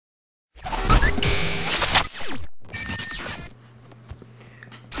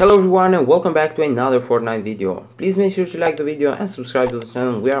Hello everyone and welcome back to another Fortnite video. Please make sure to like the video and subscribe to the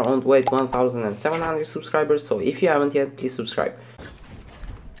channel. We are on the way to 1,700 subscribers, so if you haven't yet, please subscribe.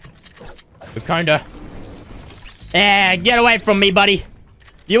 Kinda. Get away from me, buddy.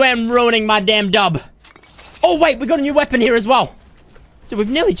 You ain't ruining my damn dub. Oh wait, we got a new weapon here as well. Dude, we've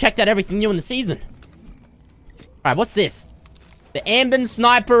nearly checked out everything new in the season. Alright, what's this? The Ambin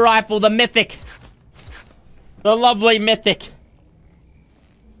Sniper Rifle, the Mythic. The lovely Mythic.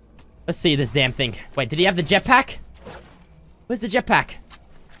 Let's see this damn thing. Wait, did he have the jetpack? Where's the jetpack?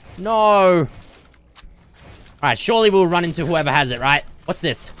 No. Alright, surely we'll run into whoever has it, right? What's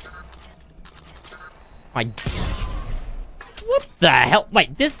this? My... What the hell?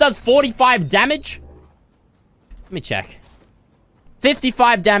 Wait, this does 45 damage? Let me check.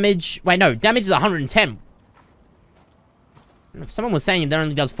 55 damage. Wait, no. Damage is 110. Someone was saying it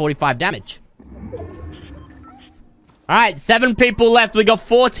only does 45 damage. Alright, 7 people left. We got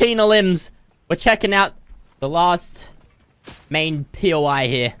 14 limbs. We're checking out the last main POI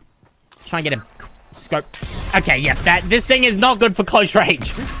here. Trying to get a scope. Okay, yeah, this thing is not good for close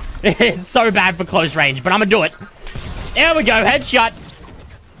range. It's so bad for close range, but I'm gonna do it. There we go, headshot.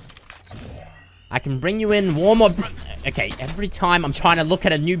 I can bring you in warm up. Okay, every time I'm trying to look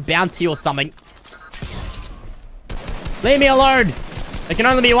at a new bounty or something. Leave me alone. There can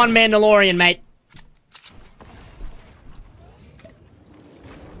only be one Mandalorian, mate.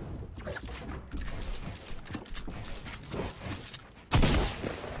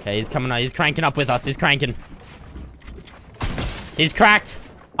 Okay, he's coming out. He's cranking up with us. He's cranking. He's cracked.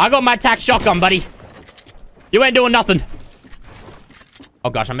 I got my tac shotgun, buddy. You ain't doing nothing. Oh,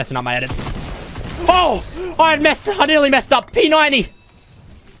 gosh. I'm messing up my edits. Oh! I nearly messed up. P90.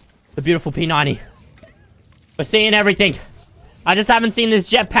 The beautiful P90. We're seeing everything. I just haven't seen this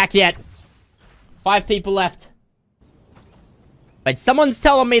jetpack yet. 5 people left. Wait, someone's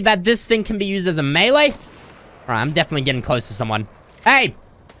telling me that this thing can be used as a melee? Alright, I'm definitely getting close to someone. Hey!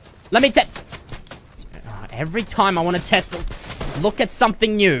 Let me every time I want to test, look at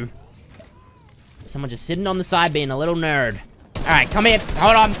something new. Someone just sitting on the side being a little nerd. Alright, come here.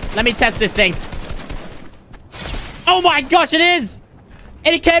 Hold on. Let me test this thing. Oh my gosh, it is!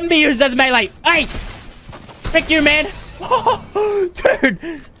 It can be used as melee. Hey! Frick you, man.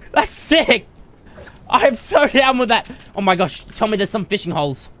 Dude, that's sick. I'm so down with that. Oh my gosh, tell me there's some fishing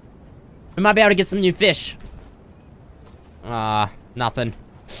holes. We might be able to get some new fish. Nothing.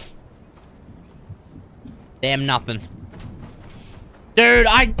 Damn nothing. Dude,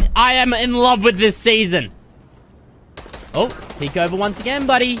 I am in love with this season. Oh, peek over once again,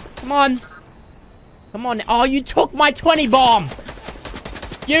 buddy. Come on. Come on. Oh, you took my 20 bomb.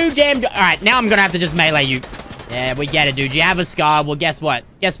 You damn... Alright, now I'm gonna have to just melee you. Yeah, we get it, dude. You have a scar. Well, guess what?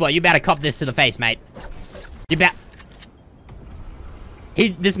 Guess what? You better cop this to the face, mate. You bet.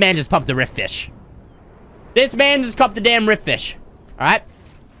 This man just popped the rift fish. This man just copped the damn rift fish. Alright.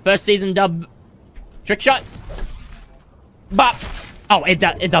 First season dub... Trick shot. But... Oh, it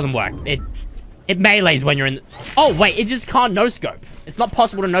doesn't work. It melees when you're in... Oh, wait. It just can't no-scope. It's not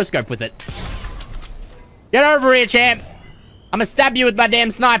possible to no-scope with it. Get over here, champ. I'm gonna stab you with my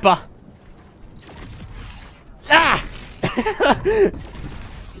damn sniper. Ah!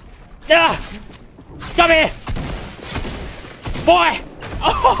 Ah! Come here! Boy!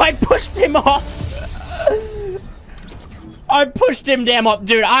 Oh, I pushed him off! I pushed him damn up.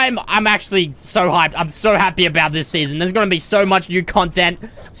 Dude, I'm actually so hyped. I'm so happy about this season. There's gonna be so much new content.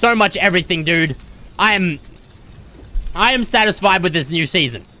 So much everything, dude. I am satisfied with this new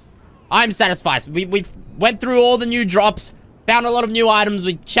season. I'm satisfied. We went through all the new drops. Found a lot of new items.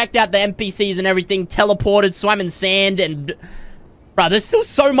 We checked out the NPCs and everything. Teleported, swam in sand, and... Bro, there's still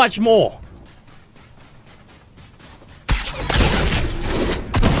so much more.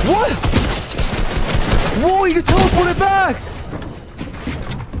 What? Whoa, you just teleported back!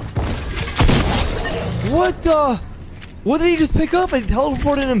 What the? What did he just pick up? I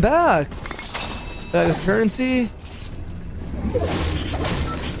teleported him back. Currency.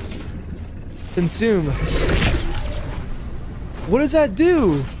 Consume. What does that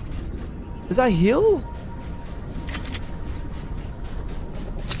do? Does that heal?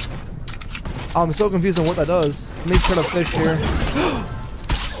 I'm so confused on what that does. Let me try to fish here.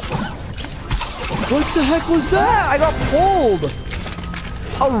 What the heck was that? I got pulled.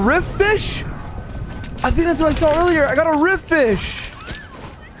 A rift fish? I think that's what I saw earlier. I got a rift fish.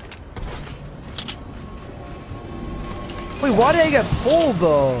 Wait, why did I get pulled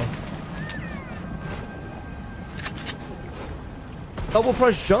though? Double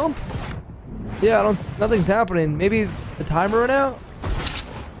press jump? Yeah, nothing's happening. Maybe the timer ran out?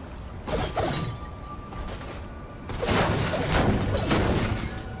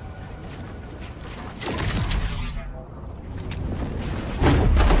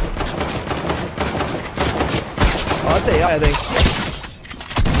 AI, I think.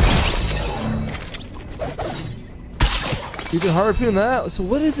 You can harpoon that? So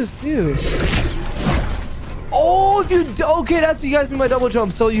what does this do? Oh, dude. Okay, that's what you guys mean by double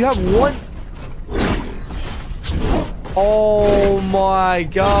jump. So you have one... Oh my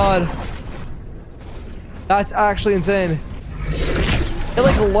god. That's actually insane. It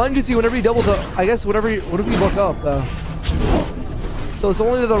like lunges you whenever you double jump. I guess whatever you look up though. So it's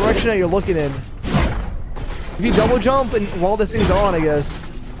only the direction that you're looking in. If you double jump and while this thing's on, I guess.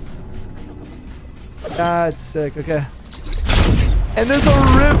 That's sick. Okay. And there's a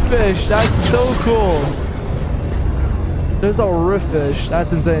rift fish. That's so cool. There's a rift fish.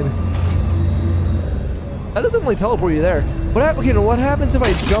 That's insane. That doesn't really teleport you there. Okay, now what happens if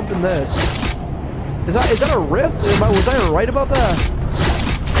I jump in this? Is that a rift? Was I right about that?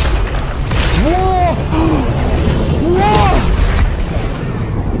 Whoa! Whoa!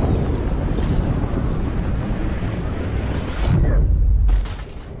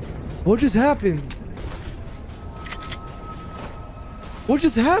 What just happened? What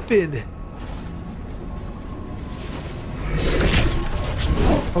just happened?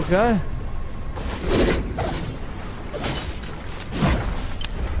 Okay.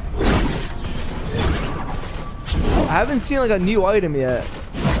 I haven't seen like a new item yet.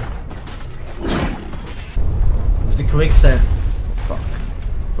 The quicksand. Fuck.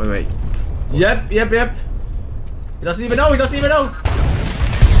 Wait. Yep. He doesn't even know. Oh my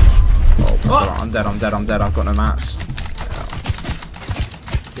god, I'm dead. I've got no mats.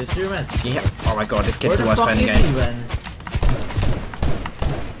 You sure, man? Yeah. Oh my god, this kid's Where the worst fuck player in the is he, game. man?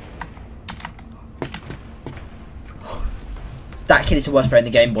 That kid is the worst player in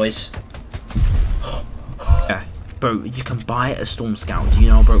the game, boys. Yeah. Bro, you can buy a Storm Scout. Do you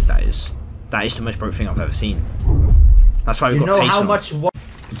know how broke that is? That is the most broke thing I've ever seen. That's why we've got taste. You know how much?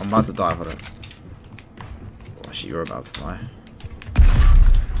 I'm about to die for it. Oh, actually, you're about to die.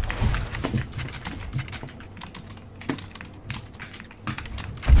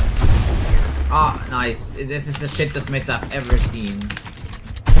 Ah, nice. This is the shittest meta I've ever seen.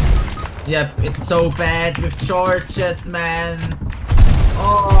 Yep, it's so bad with torches, man.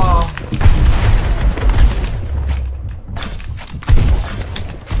 Oh.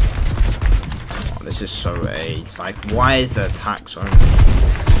 Oh, this is so AIDS. Like, why is the attack so...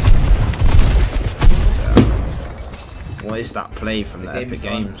 What is that play from the Epic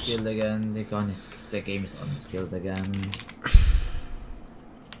Games? Unskilled again. The game is unskilled again.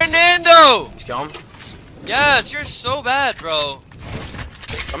 Fernando! He's gone. Yes, you're so bad, bro.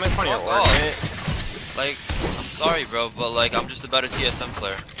 I'm making fun of Fuck your work, off. mate. Like, I'm sorry, bro, but like, I'm just a better TSM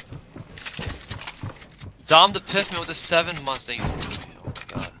player. Dom the Piffman with the 7 Mustangs. Oh my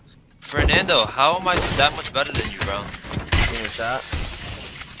god. Fernando, how am I that much better than you, bro? In your chat.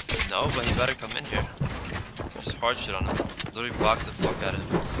 No, but you better come in here. Just hard shit on him. Literally box the fuck out of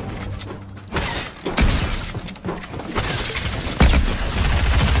him.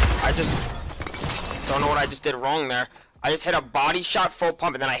 I just don't know what I just did wrong there. I just hit a body shot full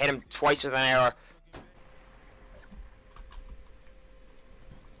pump and then I hit him twice with an arrow.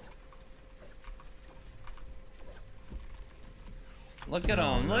 Look at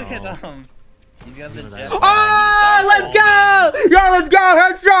him, look at him. He's got the jet. Oh, let's go! Yo, let's go!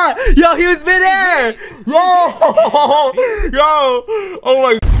 Headshot! Yo, he was midair! Yo! Yo! Oh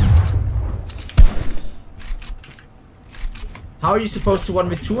my... How are you supposed to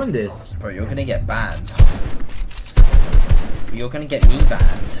 1v2 in this? Bro, you're gonna get banned. You're gonna get me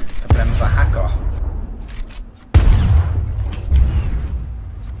banned for playing with a hacker.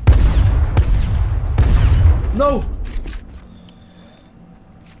 No!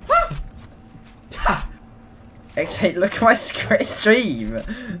 X8, look at my stream!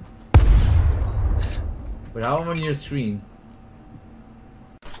 But how am I on your screen?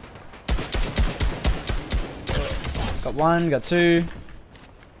 Got 1, got 2.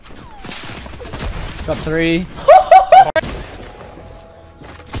 Got 3.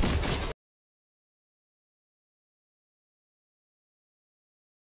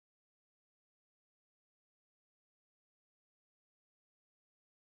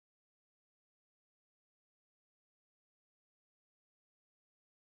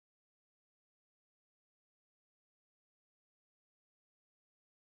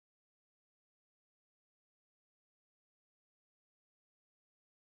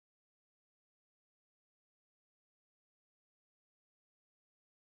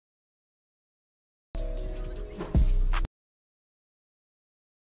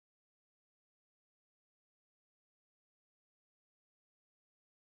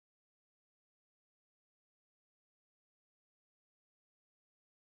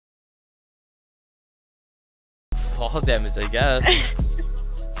 fall damage, I guess.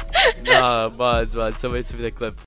 Nah, Muzz, so wait for the clip.